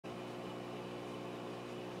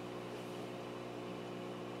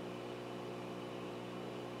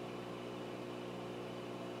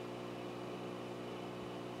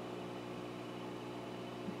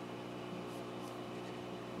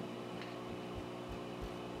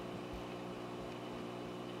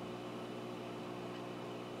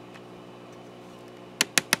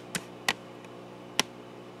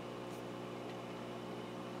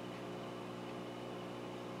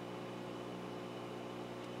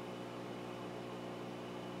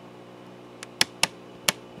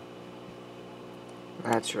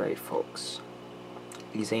That's right, folks.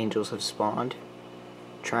 These angels have spawned.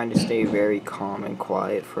 Trying to stay very calm and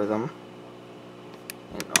quiet for them.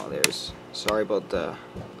 And sorry about got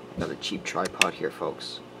a cheap tripod here,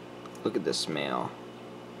 folks. Look at this male.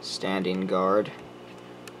 Standing guard.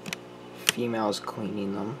 Female's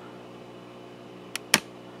cleaning them.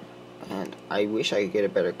 And I wish I could get a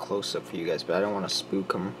better close-up for you guys, but I don't want to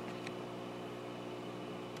spook them.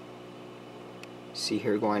 See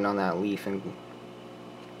her going on that leaf and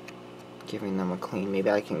giving them a clean. Maybe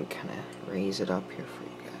I can kind of raise it up here for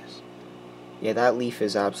you guys. Yeah, that leaf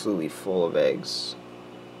is absolutely full of eggs.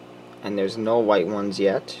 And there's no white ones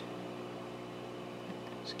yet.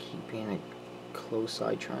 Just keeping a close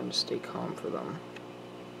eye, trying to stay calm for them.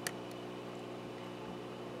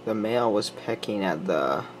 The male was pecking at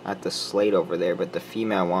the slate over there, but the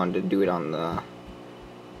female wanted to do it on the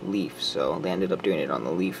leaf, so they ended up doing it on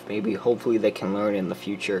the leaf. Maybe, hopefully they can learn in the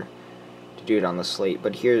future to do it on the slate.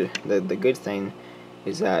 But here, the good thing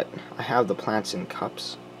is that I have the plants in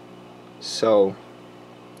cups, so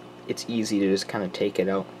it's easy to just kind of take it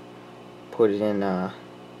out, put it in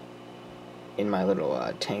my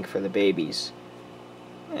little tank for the babies,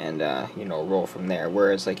 and you know, roll from there.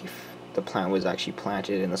 Whereas like if the plant was actually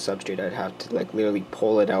planted in the substrate, I'd have to like literally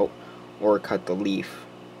pull it out or cut the leaf,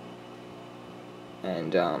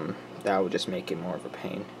 and that would just make it more of a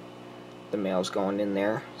pain. The male's going in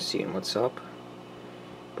there, seeing what's up.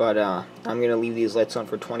 But I'm gonna leave these lights on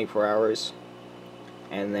for 24 hours,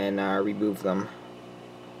 and then remove them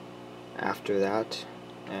after that,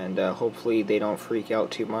 and hopefully they don't freak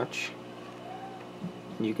out too much.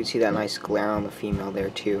 You can see that nice glare on the female there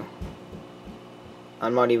too.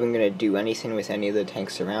 I'm not even going to do anything with any of the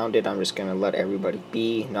tanks around it. I'm just going to let everybody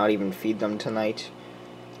be, not even feed them tonight.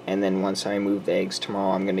 And then once I move the eggs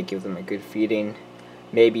tomorrow, I'm going to give them a good feeding.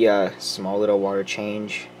 Maybe a small little water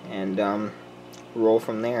change, and roll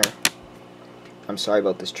from there. I'm sorry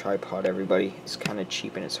about this tripod, everybody. It's kind of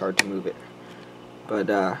cheap and it's hard to move it. But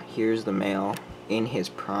here's the male in his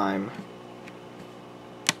prime,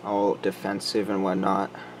 all defensive and whatnot.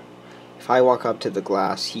 If I walk up to the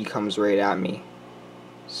glass, he comes right at me.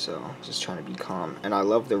 So, just trying to be calm. And I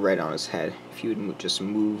love the red on his head. If he would just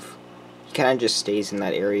move, he kind of just stays in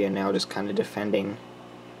that area now, just kind of defending.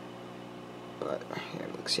 But, here,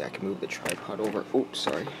 let's see, I can move the tripod over. Oh,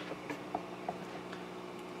 sorry.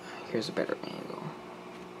 Here's a better angle.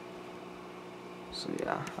 So,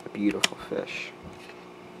 yeah, a beautiful fish.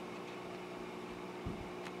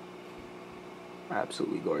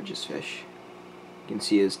 Absolutely gorgeous fish. You can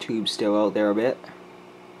see his tube still out there a bit.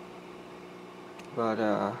 But,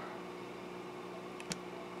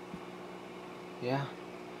 yeah,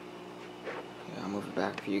 I'll move it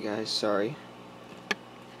back for you guys, sorry.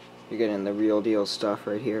 You're getting the real deal stuff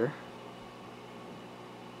right here.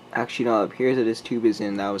 Actually, no, up here that his tube is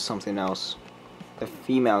in, that was something else. The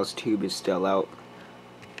female's tube is still out.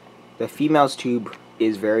 The female's tube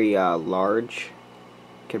is very, large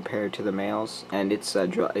compared to the male's, and it's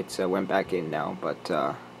went back in now,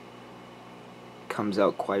 but, comes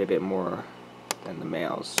out quite a bit more than the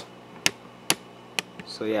males.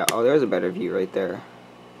 So yeah, oh, there's a better view right there.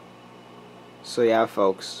 So yeah,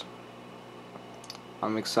 folks,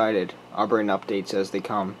 I'm excited. I'll bring updates as they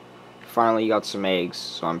come. Finally got some eggs,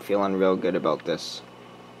 so I'm feeling real good about this.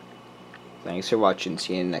 Thanks for watching.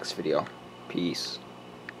 See you in the next video. Peace.